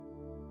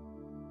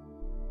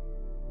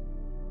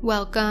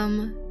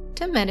Welcome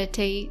to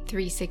Meditate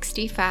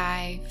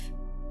 365,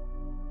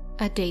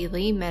 a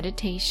daily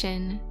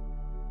meditation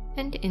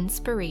and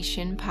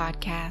inspiration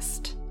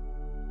podcast.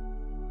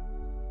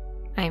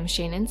 I'm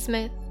Shannon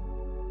Smith.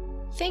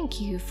 Thank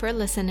you for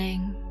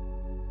listening.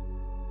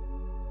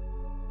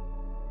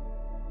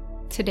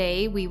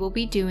 Today we will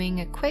be doing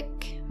a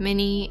quick,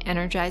 mini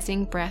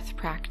energizing breath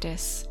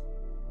practice.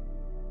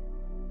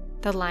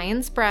 The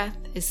lion's breath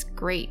is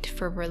great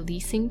for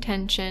releasing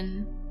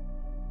tension,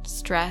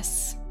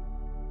 stress,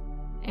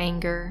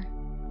 anger,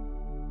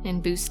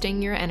 and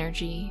boosting your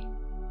energy.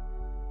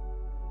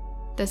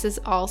 This is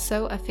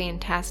also a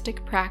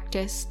fantastic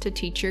practice to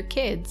teach your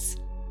kids,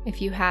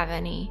 if you have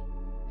any,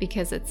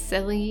 because it's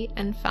silly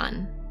and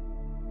fun.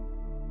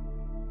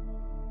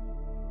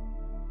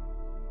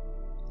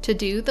 To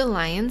do the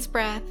lion's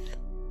breath,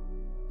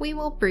 we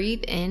will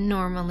breathe in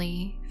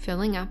normally,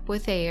 filling up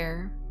with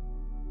air.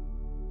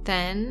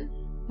 Then,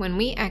 when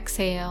we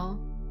exhale,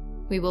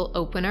 we will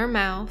open our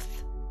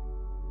mouth,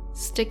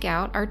 stick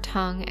out our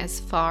tongue as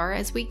far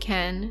as we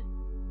can,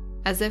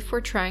 as if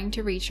we're trying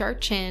to reach our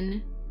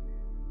chin,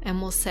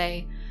 and we'll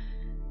say,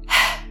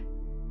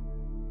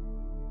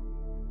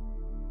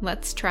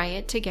 Let's try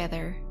it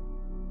together.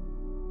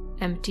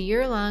 Empty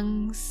your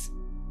lungs.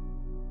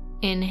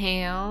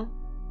 Inhale,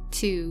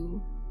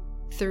 2,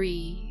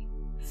 3,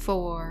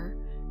 4.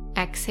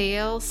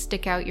 Exhale,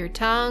 stick out your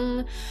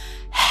tongue.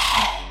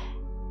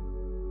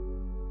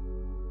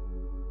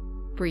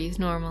 Breathe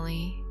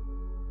normally.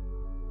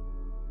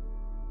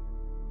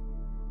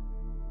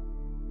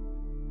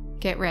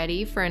 Get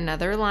ready for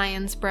another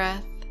lion's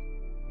breath.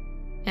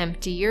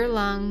 Empty your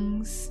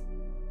lungs.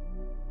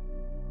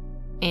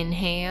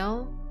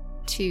 Inhale,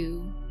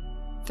 2,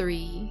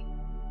 3,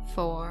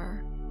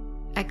 4.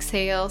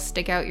 Exhale,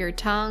 stick out your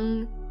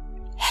tongue.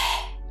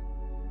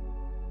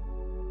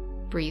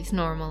 Breathe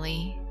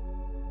normally.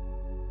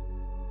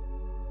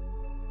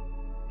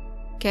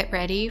 Get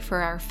ready for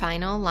our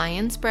final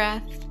lion's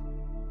breath.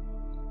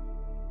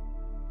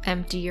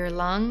 Empty your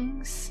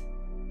lungs.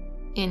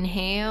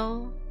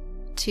 Inhale,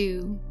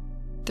 2,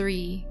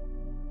 3,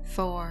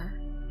 4.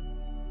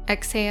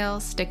 Exhale,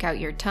 stick out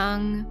your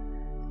tongue.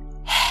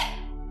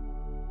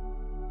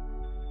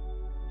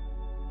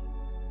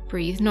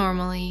 Breathe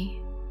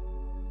normally.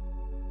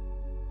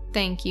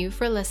 Thank you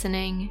for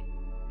listening.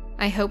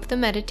 I hope the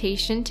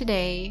meditation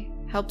today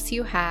helps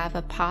you have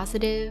a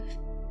positive,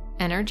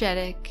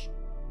 energetic,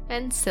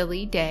 and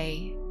silly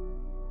day.